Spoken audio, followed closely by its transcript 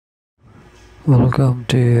Welcome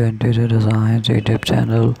to Interior Designs YouTube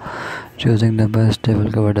channel. Choosing the best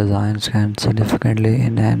table cover designs can significantly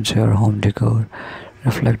enhance your home decor,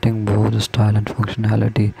 reflecting both style and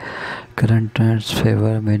functionality. Current trends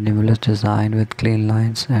favor minimalist design with clean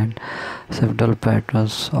lines and subtle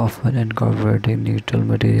patterns, often incorporating neutral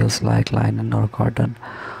materials like linen or cotton.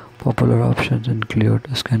 Popular options include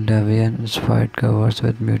Scandinavian-inspired covers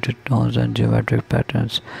with muted tones and geometric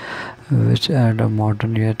patterns, which add a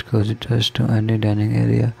modern yet cozy touch to any dining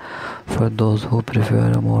area. For those who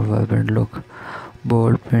prefer a more vibrant look,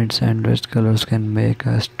 bold prints and rich colors can make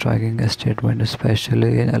a striking statement,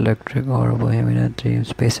 especially in electric or bohemian themed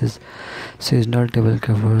spaces. Seasonal table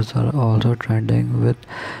covers are also trending with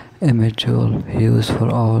imageal hues for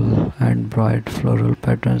all and bright floral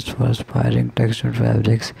patterns for inspiring textured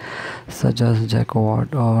fabrics such as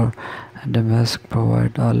jacquard or damask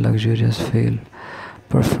provide a luxurious feel,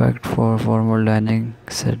 perfect for formal dining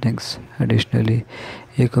settings. Additionally,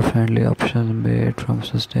 eco-friendly options made from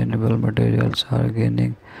sustainable materials are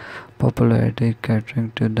gaining popularity,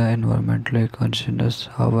 catering to the environmentally conscious.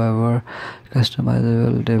 However,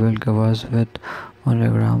 customizable table covers with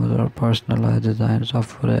monograms or personalized designs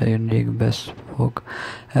offer a unique bespoke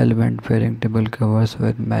element. Pairing table covers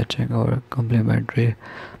with matching or complementary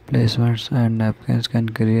placements and napkins can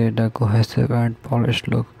create a cohesive and polished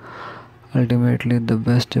look. Ultimately, the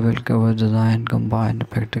best table cover design combines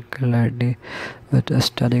practicality with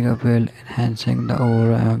aesthetic appeal, enhancing the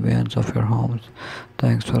overall ambience of your homes.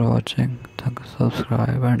 Thanks for watching.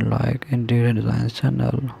 Subscribe and like Interior Designs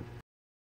channel.